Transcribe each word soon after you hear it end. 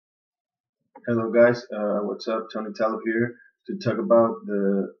Hello guys, what's up? Tony Talib here to talk about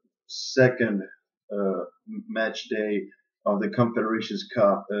the second match day of the Confederations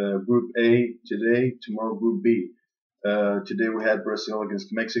Cup. Group A today, tomorrow Group B. Today we had Brazil against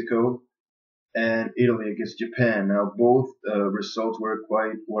Mexico and Italy against Japan. Now both results were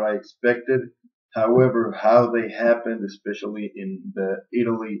quite what I expected. However, how they happened, especially in the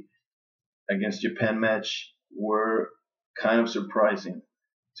Italy against Japan match, were kind of surprising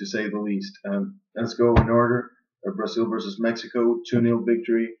to say the least. Let's go in order. Brazil versus Mexico, 2-0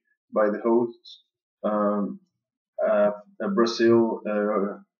 victory by the hosts. Um, Brazil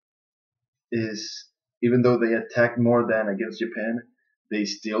is, even though they attacked more than against Japan, they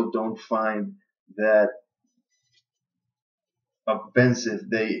still don't find that offensive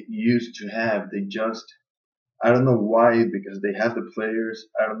they used to have. They just, I don't know why, because they have the players.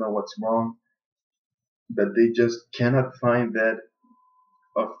 I don't know what's wrong, but they just cannot find that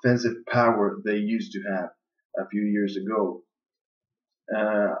offensive power they used to have a few years ago.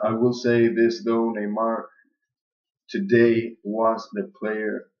 I will say this though, Neymar today was the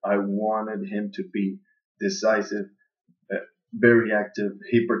player I wanted him to be. Decisive, uh, very active.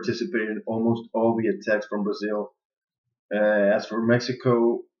 He participated in almost all the attacks from Brazil. As for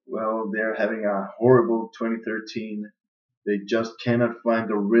Mexico, well, they're having a horrible 2013. They just cannot find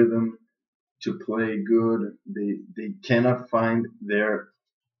the rhythm to play good. They cannot find their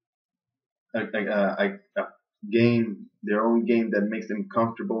a game, their own game that makes them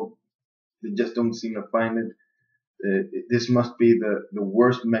comfortable. They just don't seem to find it. This must be the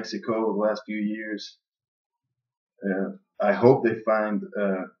worst Mexico of the last few years. I hope they find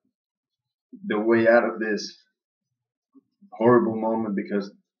the way out of this horrible moment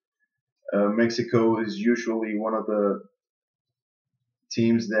because Mexico is usually one of the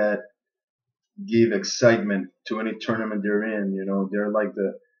teams that give excitement to any tournament they're in. You know, they're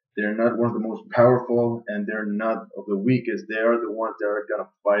not one of the most powerful and they're not of the weakest. They are the ones that are gonna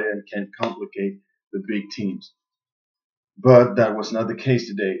fight and can complicate the big teams. But that was not the case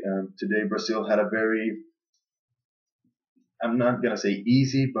today. Today Brazil had a very, I'm not gonna say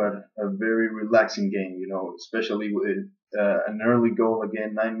easy, but a very relaxing game. You know, especially with an early goal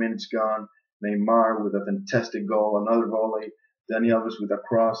again, 9 minutes gone. Neymar with a fantastic goal, another volley. Dani Alves with a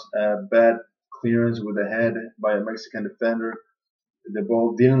cross, bad clearance with a head by a Mexican defender. The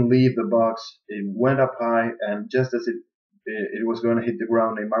ball didn't leave the box. It went up high, and just as it was going to hit the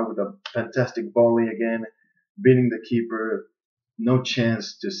ground, Neymar with a fantastic volley again, beating the keeper. No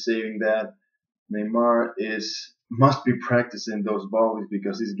chance to saving that. Neymar is must be practicing those volleys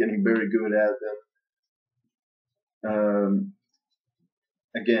because he's getting very good at them.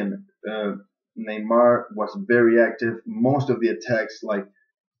 Again, Neymar was very active. Most of the attacks, like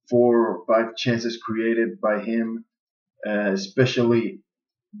 4 or 5 chances created by him, especially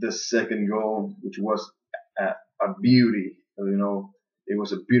the second goal, which was a beauty. You know, it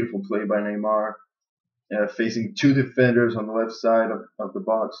was a beautiful play by Neymar, facing 2 defenders on the left side of the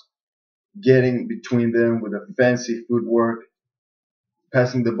box, getting between them with a fancy footwork,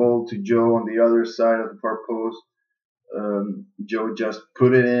 passing the ball to Joe on the other side of the far post. Joe just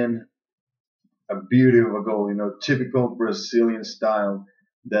put it in. A beauty of a goal, you know, typical Brazilian style.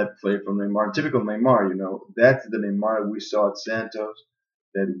 That play from Neymar, typical Neymar, you know, that's the Neymar we saw at Santos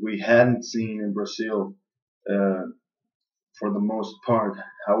that we hadn't seen in Brazil uh, for the most part.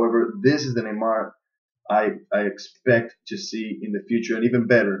 However, this is the Neymar I expect to see in the future, and even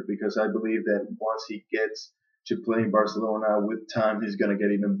better because I believe that once he gets to play in Barcelona with time, he's gonna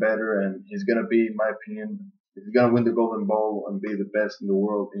get even better, and he's gonna be, in my opinion, he's gonna win the Golden Ball and be the best in the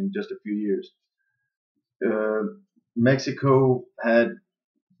world in just a few years. Uh, Mexico had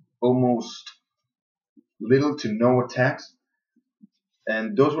almost little to no attacks,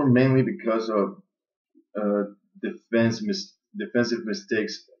 and those were mainly because of uh, defensive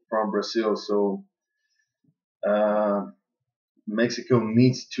mistakes from Brazil. So uh, Mexico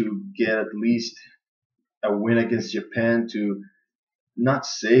needs to get at least a win against Japan to not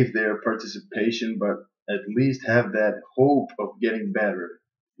save their participation, but at least have that hope of getting better.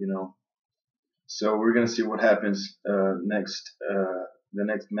 You know. So we're gonna see what happens the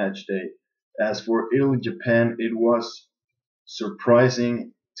next match day. As for Italy Japan, it was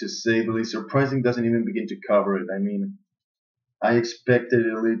surprising to say the least. Surprising doesn't even begin to cover it. I mean, I expected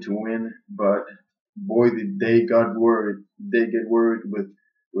Italy to win, but boy, did they got worried. They get worried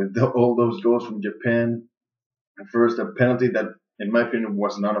with all those goals from Japan. First, a penalty that, in my opinion,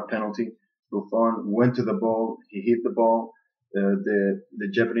 was not a penalty. Buffon went to the ball. He hit the ball. The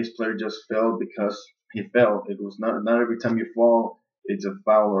Japanese player just fell because he fell. It was not every time you fall, it's a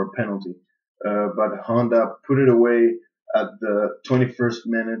foul or a penalty. But Honda put it away at the 21st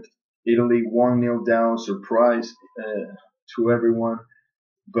minute. Italy 1-0 down, surprise to everyone.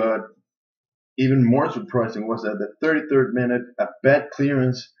 But even more surprising was that the 33rd minute, a bad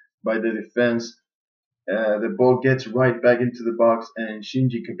clearance by the defense. The ball gets right back into the box, and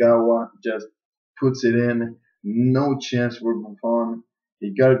Shinji Kagawa just puts it in. No chance for Buffon.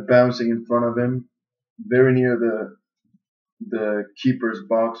 He got it bouncing in front of him, very near the keeper's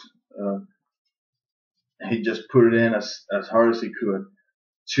box. Uh, he just put it in as hard as he could.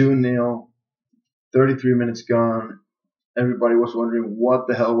 2-0, 33 minutes gone. Everybody was wondering what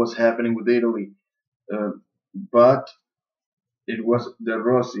the hell was happening with Italy. Uh, but it was De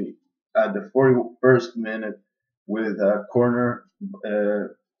Rossi at the 41st minute with a corner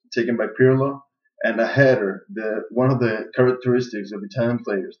taken by Pirlo and a header. One of the characteristics of Italian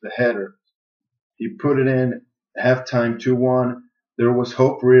players, the header. He put it in halftime 2-1. There was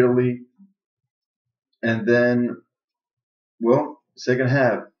hope for Italy, and then, well, second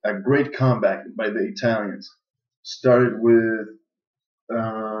half, a great comeback by the Italians. Started with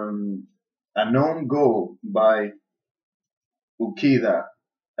a known goal by Ukida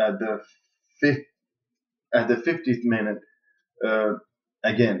at the fifth at the 50th minute. Uh,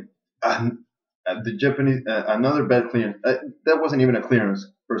 again, the Japanese another bad clearance. That wasn't even a clearance.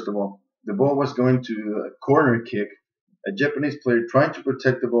 First of all, the ball was going to a corner kick. A Japanese player trying to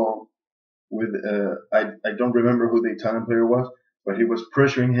protect the ball with I don't remember who the Italian player was, but he was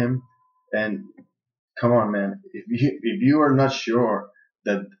pressuring him. And come on, man, if you are not sure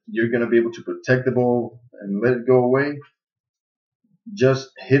that you're gonna be able to protect the ball and let it go away, just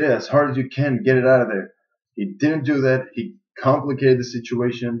hit it as hard as you can, get it out of there. He didn't do that. He complicated the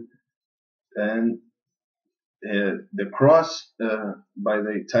situation, and the cross by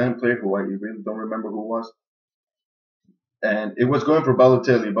the Italian player, who I really don't remember who was, and it was going for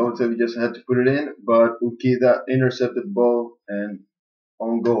Balotelli. Balotelli just had to put it in, but Ukida intercepted the ball and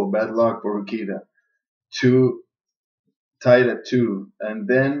on goal. Bad luck for Ukida. Two tied at 2, and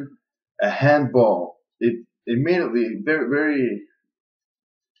then a handball. It immediately very very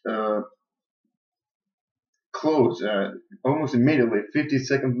uh, close, almost immediately,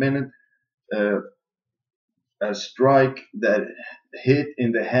 52nd minute. Uh, a strike that hit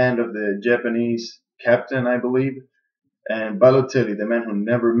in the hand of the Japanese captain, I believe. And Balotelli, the man who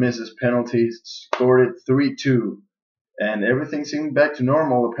never misses penalties, scored it 3-2. And everything seemed back to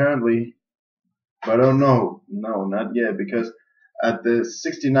normal, apparently. But oh no, no, not yet, because at the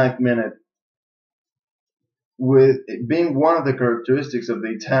 69th minute, with it being one of the characteristics of the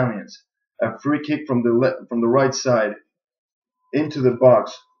Italians, a free kick from the right side into the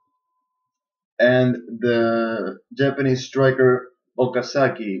box, and the Japanese striker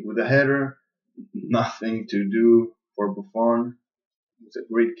Okazaki with a header, nothing to do for Buffon. He's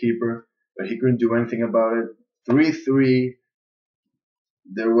a great keeper, but he couldn't do anything about it. 3-3.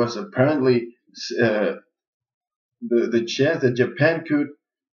 There was apparently the chance that Japan could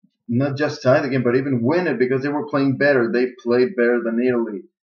not just tie the game, but even win it because they were playing better. They played better than Italy.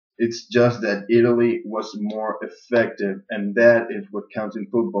 It's just that Italy was more effective, and that is what counts in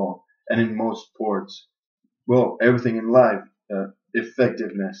football and in most sports. Well, everything in life,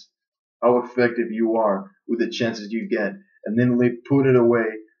 effectiveness, how effective you are with the chances you get. And then they put it away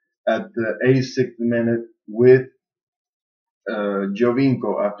at the 86th minute with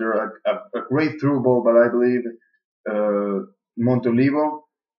Giovinco after a great through ball, but I believe Montolivo,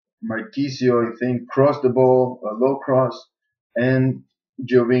 Marquisio, I think, crossed the ball, a low cross, and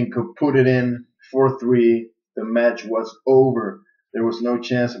Giovinco put it in 4-3. The match was over. There was no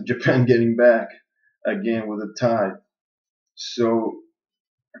chance of Japan getting back again with a tie. So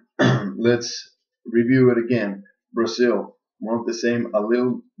let's review it again. Brazil, more of the same, uh,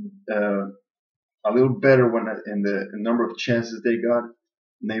 a little better when in the number of chances they got.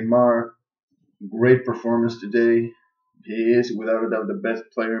 Neymar, great performance today. He is without a doubt the best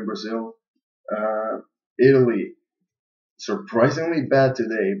player in Brazil. Uh, Italy, surprisingly bad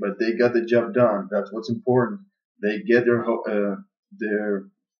today, but they got the job done. That's what's important. They get their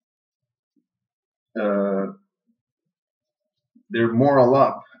uh, their moral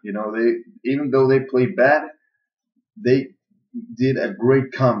up. You know, they even though they played bad, they did a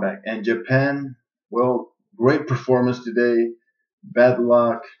great comeback. And Japan, well, great performance today. Bad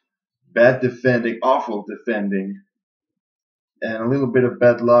luck, bad defending, awful defending, and a little bit of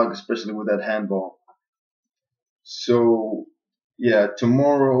bad luck, especially with that handball. So, yeah,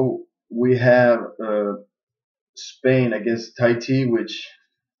 tomorrow we have Spain against Tahiti, which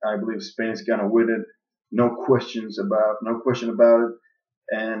I believe Spain is gonna win it. No question about it.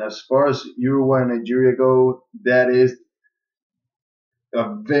 And as far as Uruguay and Nigeria go, that is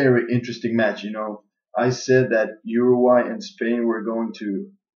a very interesting match. You know, I said that Uruguay and Spain were going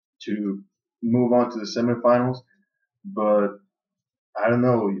to move on to the semifinals. But I don't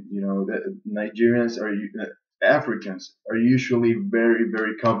know, the Nigerians Africans are usually very,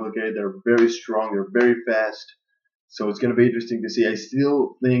 very complicated. They're very strong. They're very fast. So it's going to be interesting to see. I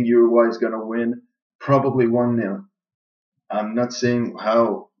still think Uruguay is going to win, probably 1-0. I'm not saying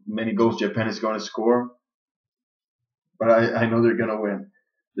how many goals Japan is going to score, but I know they're going to win.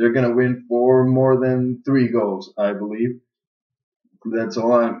 They're going to win for more than 3 goals, I believe. That's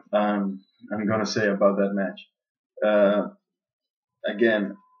all I'm going to say about that match. Uh,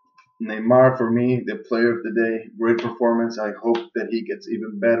 Again, Neymar for me, the player of the day, great performance. I hope that he gets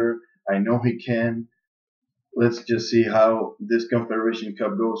even better. I know he can. Let's just see how this Confederation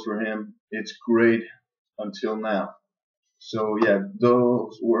Cup goes for him. It's great until now. So yeah,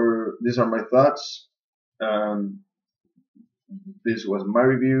 these are my thoughts. Um, this was my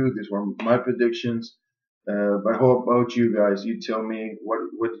review. These were my predictions. But how about you guys? You tell me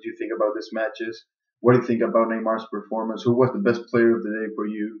what did you think about these matches? What do you think about Neymar's performance? Who was the best player of the day for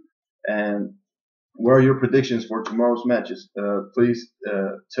you? And what are your predictions for tomorrow's matches? Please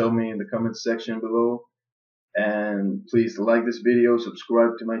tell me in the comments section below. And please like this video,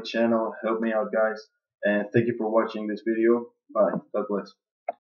 subscribe to my channel, help me out guys. And thank you for watching this video. Bye. God bless.